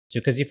So,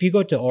 because if you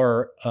go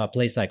to a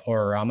place like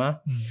Ororama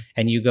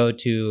and you go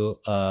to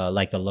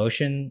like the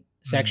lotion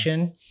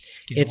section,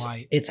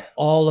 it's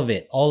all of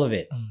it.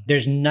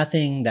 There's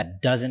nothing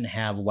that doesn't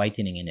have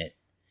whitening in it.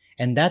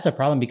 And that's a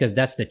problem because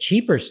that's the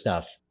cheaper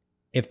stuff.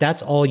 If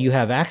that's all you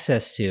have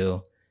access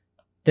to,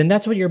 then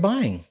that's what you're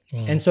buying.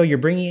 And so you're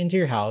bringing it into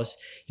your house,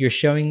 you're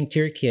showing to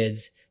your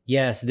kids,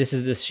 yes, this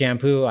is this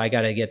shampoo, I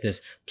got to get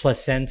this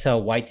placenta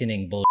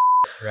whitening bull,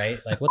 right?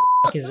 Like, what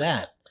the fuck is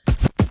that?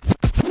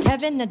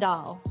 Kevin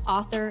Nadal,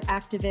 author,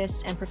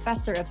 activist, and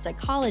professor of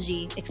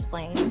psychology,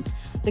 explains,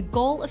 the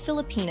goal of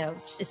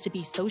Filipinos is to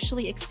be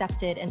socially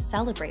accepted and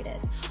celebrated,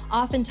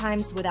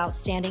 oftentimes without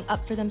standing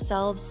up for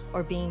themselves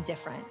or being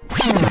different.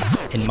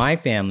 In my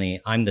family,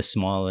 I'm the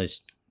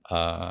smallest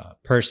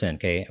person,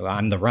 okay?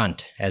 I'm the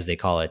runt, as they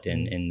call it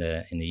in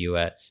the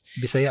US.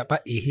 Bisaya pa,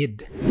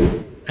 ihid.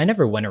 I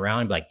never went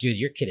around and be like, dude,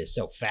 your kid is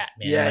so fat,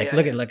 man.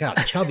 Look how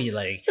chubby,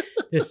 like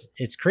this,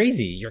 it's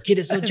crazy. Your kid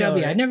is so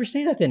chubby. I never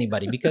say that to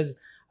anybody because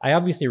I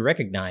obviously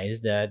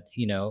recognize that,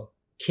 you know,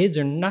 kids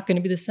are not going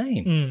to be the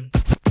same.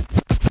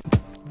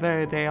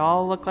 They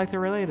all look like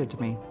they're related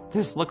to me.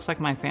 This looks like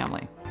my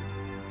family.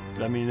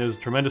 I mean, there's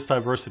tremendous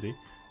diversity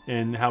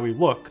in how we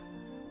look,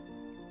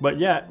 but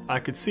yet I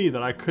could see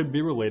that I could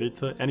be related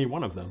to any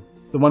one of them.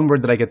 The one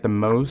word that I get the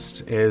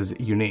most is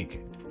unique,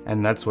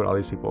 and that's what all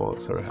these people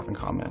sort of have in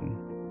common.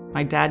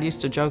 My dad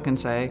used to joke and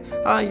say,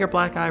 oh, you're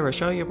Black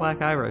Irish, oh, you're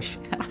Black Irish.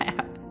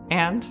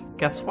 And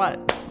guess what?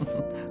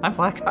 I'm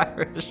Black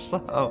Irish,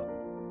 so.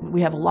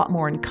 We have a lot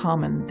more in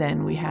common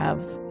than we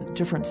have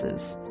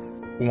differences.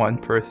 One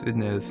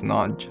person is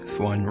not just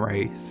one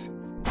race.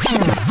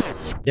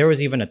 There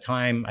was even a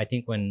time, I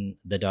think when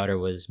the daughter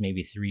was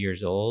maybe 3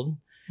 years old,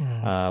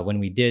 when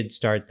we did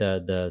start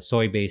the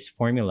soy-based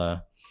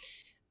formula,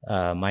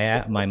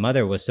 my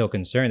mother was so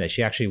concerned that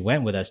she actually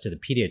went with us to the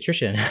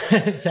pediatrician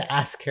to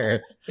ask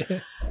her,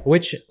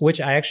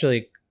 which I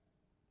actually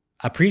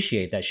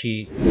appreciate that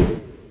she.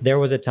 There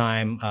was a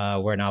time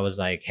when I was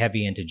like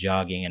heavy into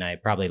jogging and I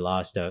probably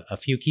lost a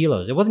few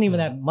kilos. It wasn't even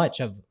that much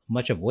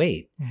of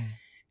weight.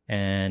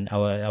 And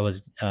I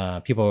was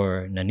people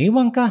were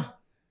naniwang ka.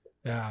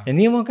 Yeah.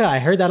 Naniwang ka. I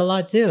heard that a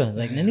lot too.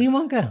 Like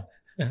naniwang ka.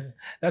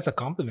 That's a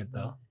compliment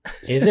though.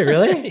 Is it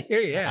really?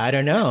 Yeah. I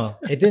don't know.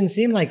 It didn't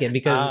seem like it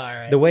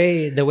because the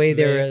way they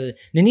were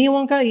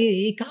naniwang ka,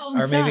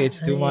 or maybe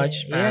it's too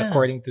much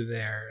according to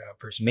their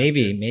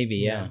perspective. Maybe,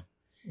 yeah.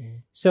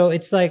 So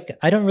it's like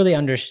I don't really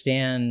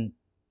understand.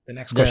 The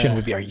next question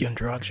would be, are you on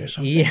drugs or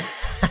something? Yeah.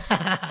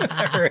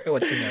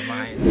 What's in their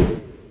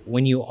mind?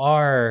 When you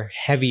are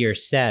heavier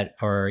set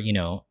or, you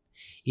know,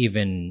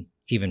 even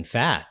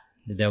fat,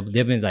 they'll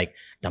be like,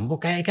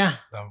 tambok ka.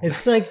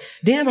 It's like,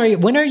 damn,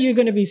 when are you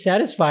going to be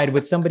satisfied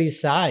with somebody's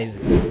size?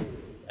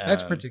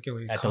 That's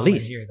particularly at common the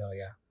least here, though,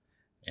 yeah.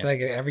 It's like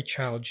every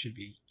child should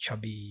be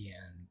chubby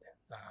and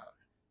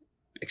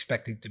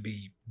expected to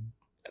be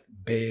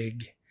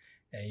big.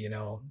 And, you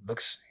know,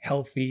 looks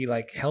healthy,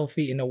 like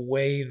healthy in a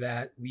way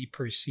that we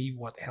perceive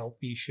what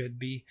healthy should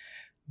be.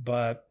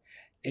 But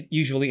it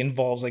usually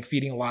involves like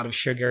feeding a lot of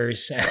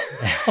sugars and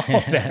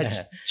all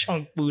that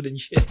junk food and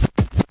shit.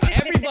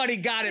 Everybody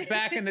got it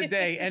back in the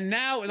day. And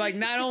now, like,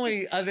 not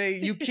only are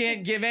you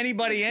can't give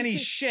anybody any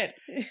shit.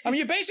 I mean,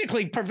 you're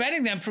basically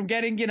preventing them from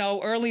getting, you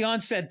know, early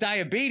onset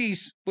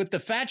diabetes with the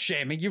fat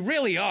shaming. You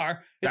really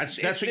are.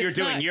 That's what you're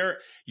doing. You're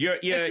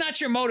it's not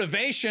your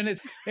motivation.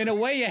 It's in a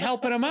way you're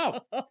helping them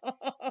out.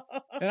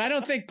 And I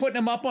don't think putting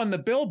them up on the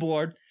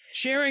billboard,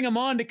 cheering them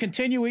on to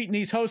continue eating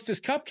these Hostess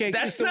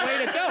cupcakes is the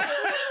way to go.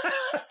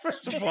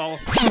 First of all,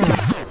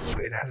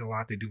 it has a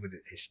lot to do with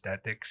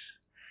aesthetics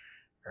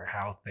or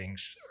how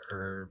things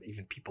or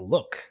even people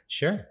look.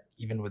 Sure.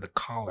 Even with the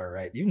collar,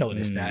 right? You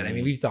noticed that. I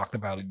mean, we've talked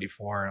about it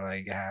before.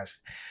 Like,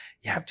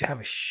 you have to have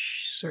a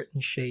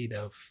certain shade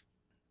of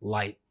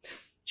light.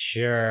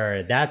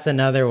 Sure, that's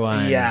another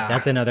one. Yeah,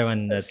 that's another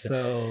one. That's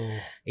so.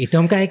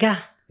 Itom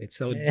ka.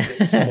 It's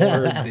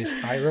more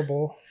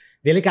desirable.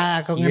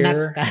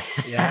 Here.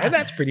 Yeah, and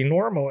that's pretty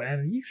normal.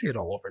 And you see it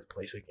all over the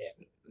place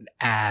again.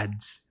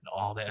 Ads and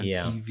all that on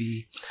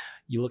TV.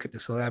 You look at the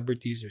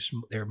celebrities;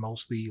 they're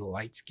mostly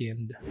light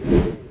skinned.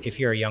 If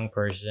you're a young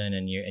person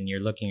and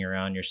you're looking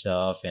around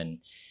yourself and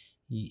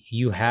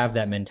you have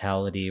that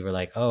mentality where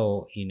like,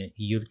 oh, you know,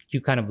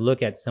 you kind of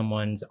look at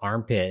someone's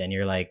armpit and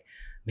you're like,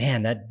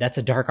 man, that's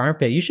a dark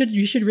armpit. You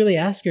should really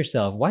ask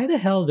yourself, why the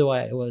hell do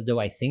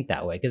I think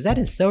that way? Because that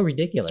is so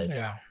ridiculous.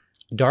 Yeah.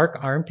 Dark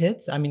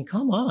armpits? I mean,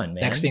 come on,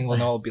 man. Next thing we'll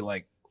know, it'll be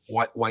like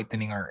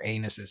whitening our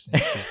anuses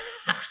and shit.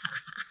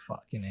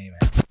 Fucking A,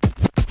 man.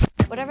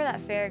 Whatever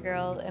that fair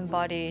girl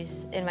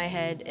embodies in my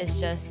head is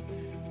just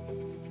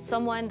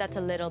someone that's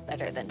a little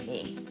better than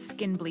me.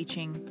 Skin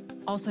bleaching,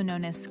 also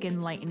known as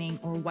skin lightening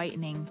or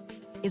whitening,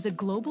 is a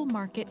global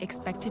market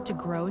expected to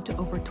grow to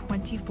over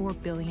 $24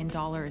 billion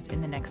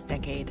in the next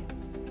decade.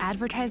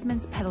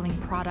 Advertisements peddling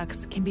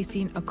products can be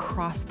seen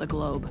across the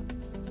globe.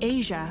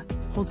 Asia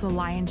holds the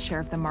lion's share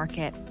of the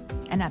market,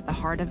 and at the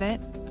heart of it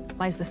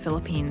lies the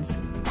Philippines.